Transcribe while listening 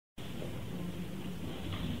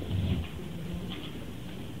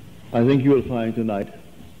I think you will find tonight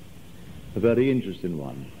a very interesting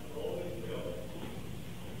one.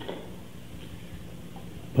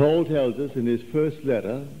 Paul tells us in his first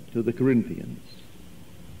letter to the Corinthians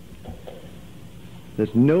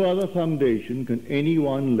that no other foundation can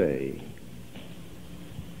anyone lay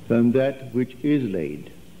than that which is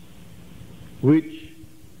laid, which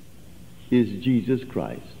is Jesus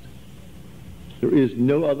Christ. There is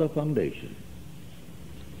no other foundation.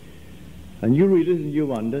 And you read it and you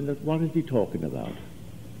wonder, that what is he talking about?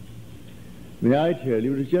 May I tell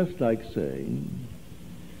you, it is just like saying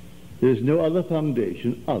there is no other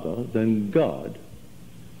foundation other than God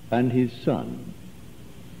and his Son.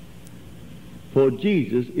 For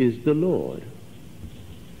Jesus is the Lord,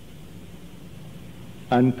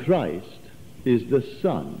 and Christ is the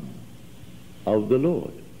Son of the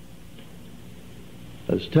Lord,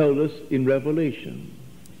 as told us in Revelation.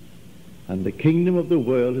 And the kingdom of the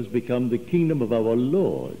world has become the kingdom of our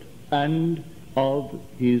Lord and of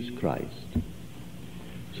his Christ.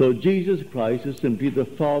 So Jesus Christ is simply the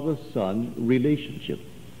Father-Son relationship.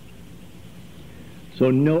 So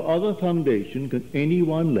no other foundation can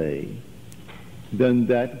anyone lay than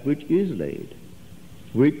that which is laid,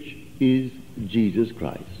 which is Jesus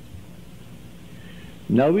Christ.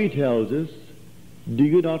 Now he tells us, do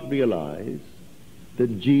you not realize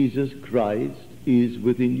that Jesus Christ is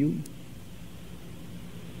within you?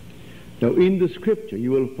 Now in the scripture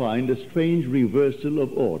you will find a strange reversal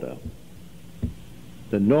of order.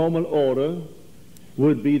 The normal order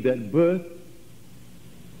would be that birth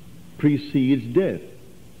precedes death.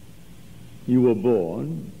 You were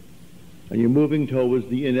born and you're moving towards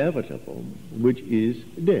the inevitable, which is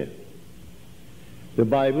death. The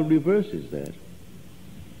Bible reverses that.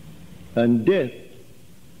 And death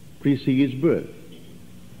precedes birth.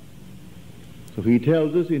 So he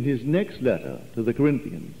tells us in his next letter to the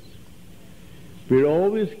Corinthians, we're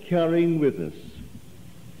always carrying with us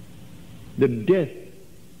the death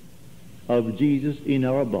of Jesus in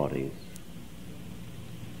our bodies,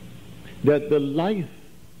 that the life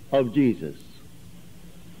of Jesus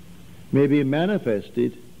may be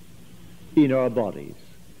manifested in our bodies.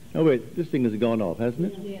 Now wait, this thing has gone off,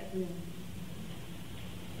 hasn't it? Yeah.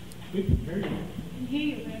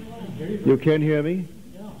 You can't hear me?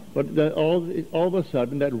 But all of a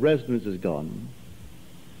sudden that resonance is gone.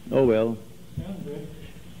 Oh well.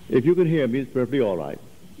 If you can hear me, it's perfectly all right.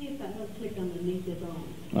 See if that little click underneath is on.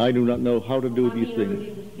 I do not know how to do these things.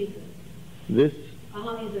 Underneath the speaker. This?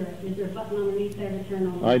 Is there a button underneath there to turn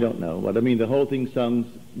on? I don't know. But I mean, the whole thing sounds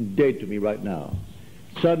dead to me right now.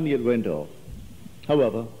 Suddenly it went off.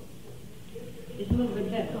 However, It's a little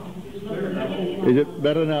bit better. It's a little bit better than it was. is it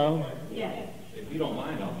better now? Yeah. If you don't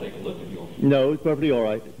mind, I'll take a look at yours. No, it's perfectly all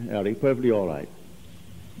right, Harry, perfectly all right.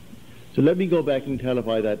 So let me go back and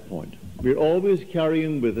clarify that point. We're always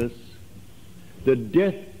carrying with us the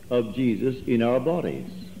death of Jesus in our bodies,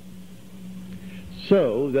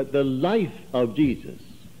 so that the life of Jesus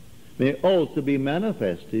may also be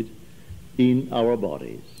manifested in our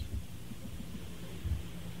bodies.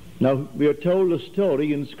 Now, we are told a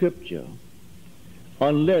story in Scripture,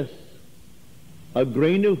 unless a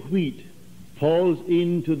grain of wheat falls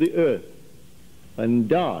into the earth and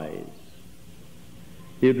dies,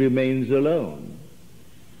 it remains alone.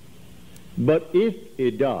 But if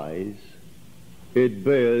it dies, it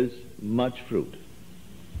bears much fruit.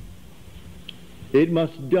 It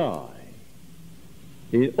must die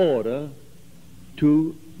in order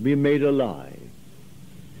to be made alive.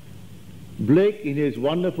 Blake, in his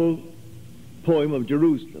wonderful poem of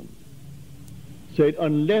Jerusalem, said,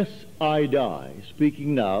 unless I die,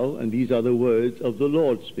 speaking now, and these are the words of the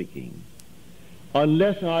Lord speaking,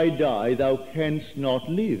 unless I die, thou canst not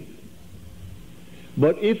live.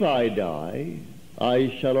 But if I die,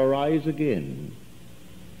 I shall arise again,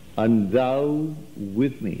 and thou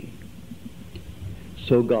with me.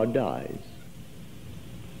 So God dies.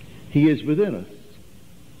 He is within us,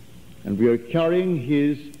 and we are carrying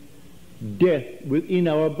his death within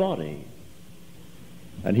our body.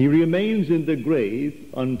 And he remains in the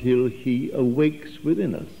grave until he awakes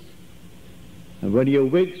within us. And when he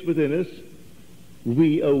awakes within us,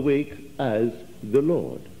 we awake as the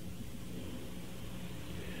Lord.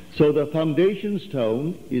 So the foundation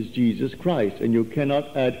stone is Jesus Christ, and you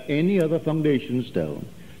cannot add any other foundation stone.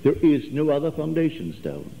 There is no other foundation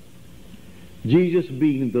stone. Jesus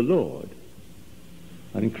being the Lord,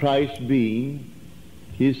 and Christ being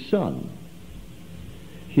his Son.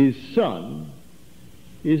 His Son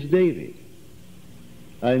is David,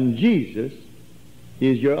 and Jesus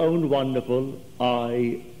is your own wonderful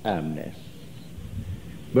I amness.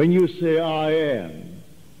 When you say I am,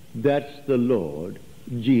 that's the Lord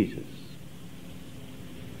Jesus.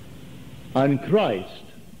 And Christ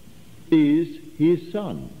is his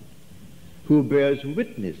Son, who bears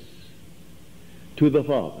witness to the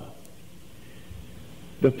Father.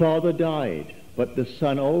 The Father died, but the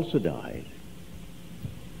Son also died.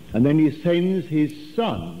 And then he sends his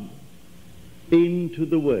Son into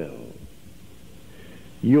the world.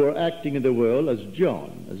 You are acting in the world as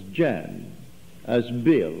John, as Jan, as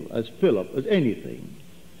Bill, as Philip, as anything.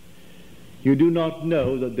 You do not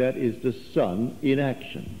know that that is the Son in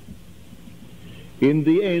action. In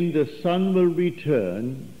the end, the Son will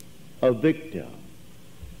return a victor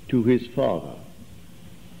to his Father,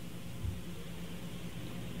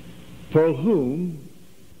 for whom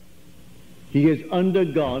he has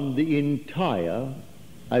undergone the entire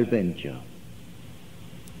adventure.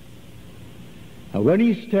 And when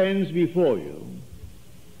he stands before you,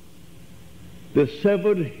 the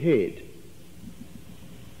severed head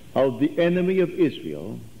of the enemy of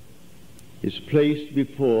Israel is placed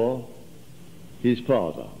before his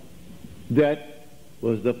Father. That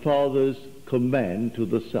was the Father's command to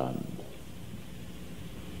the Son.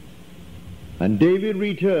 And David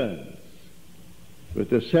returns with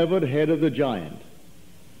the severed head of the giant.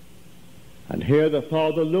 And here the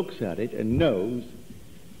Father looks at it and knows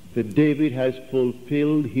that David has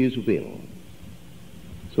fulfilled his will.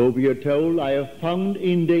 So we are told, I have found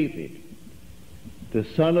in David, the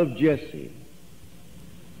son of Jesse,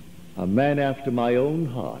 a man after my own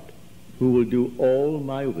heart, who will do all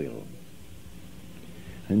my will.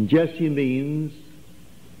 And Jesse means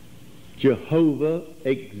Jehovah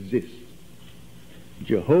exists.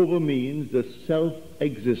 Jehovah means the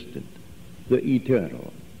self-existent, the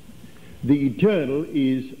eternal. The eternal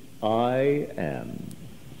is I am.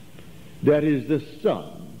 That is the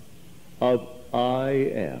Son of I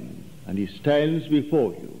am. And he stands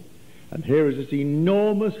before you. And here is this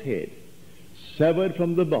enormous head, severed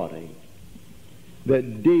from the body,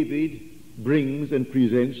 that David brings and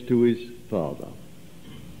presents to his Father.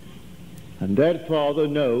 And that Father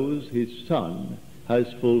knows his Son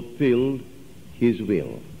has fulfilled his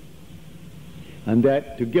will. And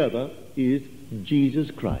that together is Jesus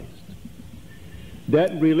Christ.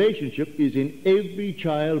 That relationship is in every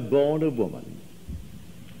child born of woman.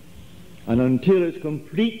 And until it's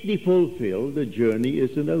completely fulfilled, the journey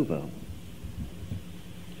isn't over.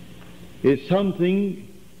 It's something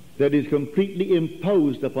that is completely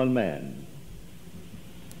imposed upon man.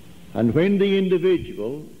 And when the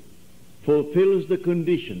individual fulfills the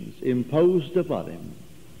conditions imposed upon him,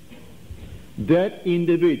 that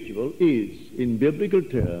individual is, in biblical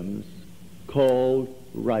terms, called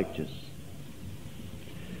righteous.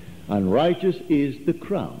 And righteous is the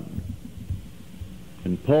crown.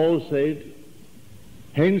 And Paul said,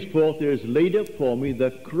 henceforth there is laid up for me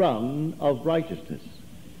the crown of righteousness.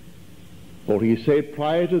 For he said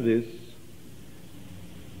prior to this,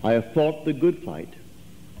 I have fought the good fight.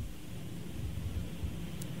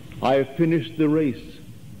 I have finished the race.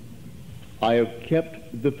 I have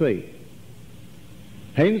kept the faith.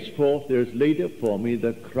 Henceforth there is laid up for me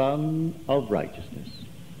the crown of righteousness.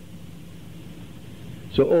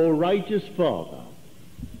 So, O righteous Father,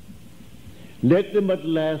 let them at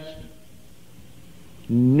last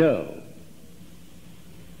know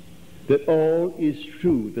that all is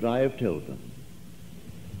true that I have told them,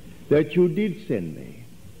 that you did send me,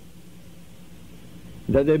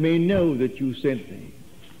 that they may know that you sent me,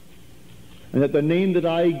 and that the name that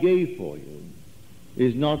I gave for you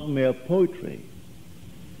is not mere poetry,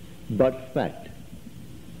 but fact.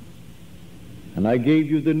 And I gave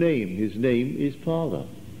you the name. His name is Father.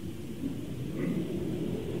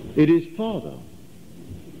 It is Father.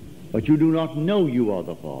 But you do not know you are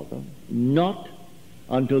the Father, not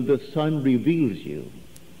until the Son reveals you.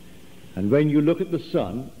 And when you look at the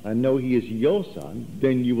Son and know he is your Son,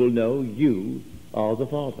 then you will know you are the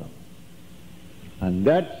Father. And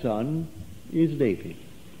that Son is David.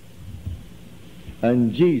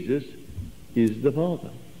 And Jesus is the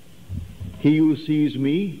Father. He who sees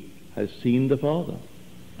me has seen the Father.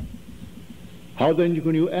 How then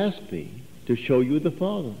can you ask me to show you the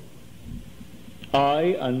Father?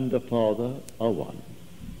 I and the Father are one.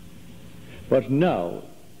 But now,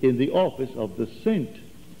 in the office of the sent,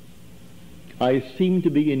 I seem to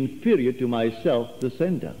be inferior to myself, the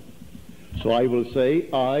sender. So I will say,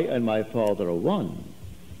 I and my Father are one.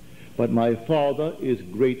 But my Father is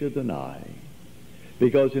greater than I.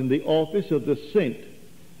 Because in the office of the sent,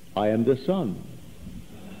 I am the Son.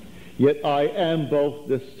 Yet I am both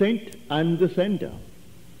the sent and the sender.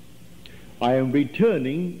 I am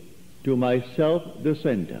returning to myself, the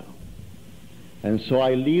sender. And so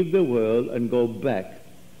I leave the world and go back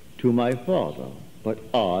to my Father. But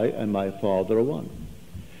I and my Father are one.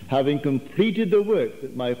 having completed the work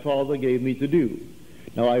that my Father gave me to do.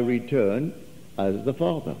 Now I return as the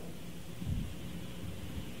Father.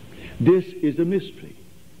 This is a mystery.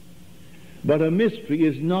 But a mystery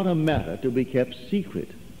is not a matter to be kept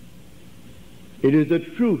secret. It is a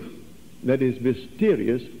truth that is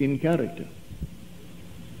mysterious in character.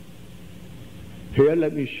 Here,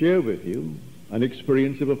 let me share with you an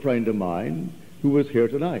experience of a friend of mine who was here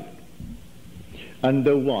tonight. And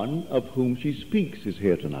the one of whom she speaks is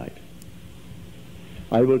here tonight.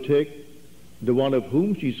 I will take the one of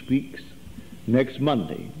whom she speaks next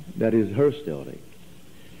Monday. That is her story.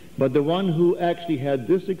 But the one who actually had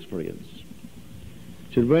this experience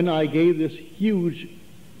said, when I gave this huge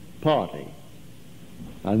party,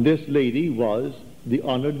 and this lady was the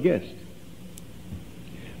honored guest,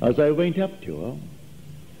 as I went up to her,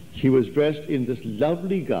 she was dressed in this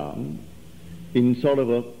lovely gown in sort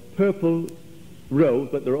of a purple robe,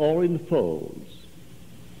 but they're all in folds.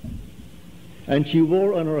 And she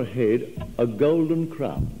wore on her head a golden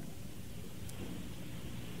crown.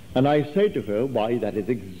 And I said to her, why, that is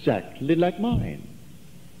exactly like mine.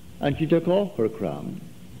 And she took off her crown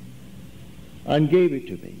and gave it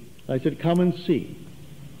to me. I said, come and see.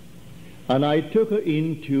 And I took her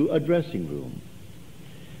into a dressing room.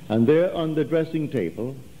 And there on the dressing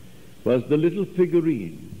table was the little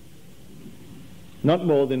figurine, not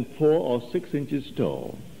more than 4 or 6 inches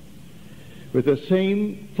tall, with the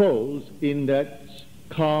same folds in that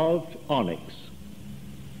carved onyx.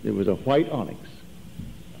 It was a white onyx.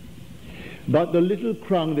 But the little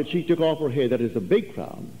crown that she took off her head, that is a big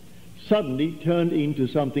crown, suddenly turned into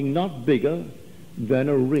something not bigger than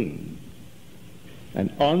a ring.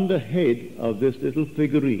 And on the head of this little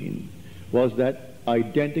figurine was that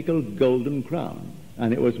identical golden crown.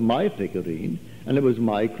 And it was my figurine, and it was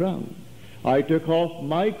my crown. I took off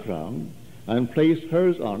my crown and placed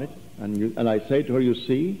hers on it, and I said to her, you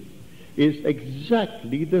see, it's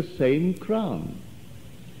exactly the same crown.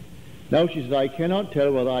 Now she said, I cannot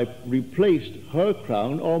tell whether I replaced her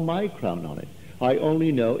crown or my crown on it. I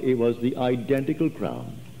only know it was the identical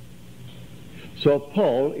crown. So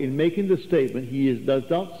Paul, in making the statement, he does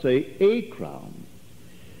not say a crown.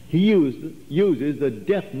 He uses the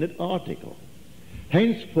definite article.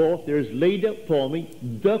 Henceforth there is laid up for me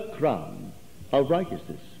the crown of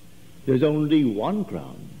righteousness. There's only one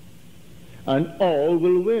crown, and all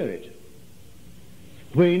will wear it.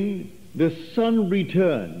 When the Son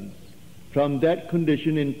returns from that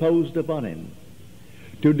condition imposed upon him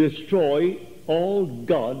to destroy all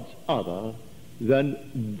gods other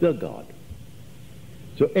than the God.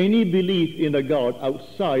 So any belief in a God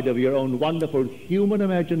outside of your own wonderful human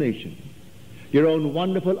imagination, your own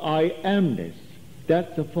wonderful I amness,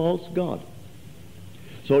 that's a false God.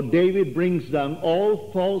 So David brings down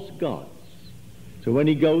all false gods. So when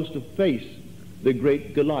he goes to face the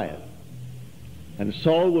great Goliath, and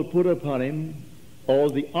Saul will put upon him all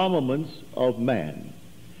the armaments of man,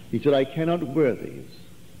 he said, I cannot wear these.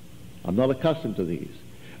 I'm not accustomed to these.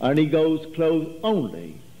 And he goes clothed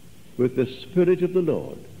only with the Spirit of the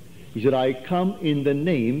Lord. He said, I come in the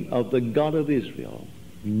name of the God of Israel.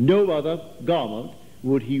 No other garment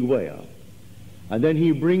would he wear. And then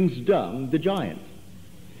he brings down the giant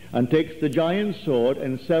and takes the giant's sword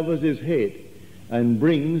and severs his head and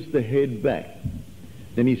brings the head back.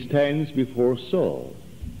 Then he stands before Saul.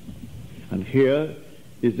 And here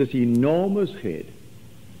is this enormous head.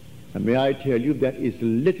 And may I tell you, that is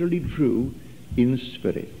literally true in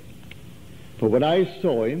spirit. For when I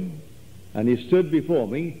saw him and he stood before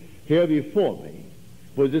me, here before me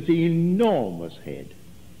was this enormous head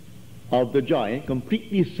of the giant,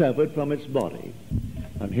 completely severed from its body.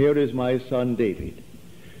 And here is my son David,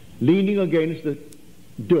 leaning against the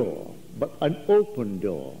door, but an open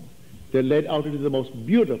door that led out into the most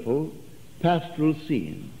beautiful pastoral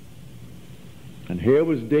scene. And here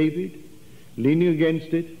was David leaning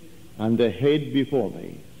against it, and the head before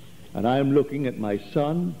me. And I am looking at my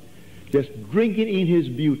son, just drinking in his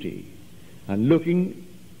beauty, and looking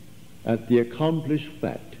at the accomplished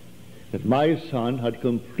fact that my son had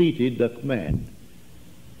completed the command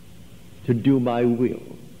to do my will.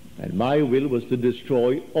 And my will was to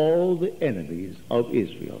destroy all the enemies of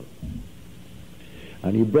Israel.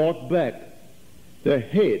 And he brought back the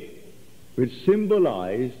head which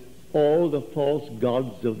symbolized all the false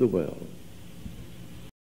gods of the world.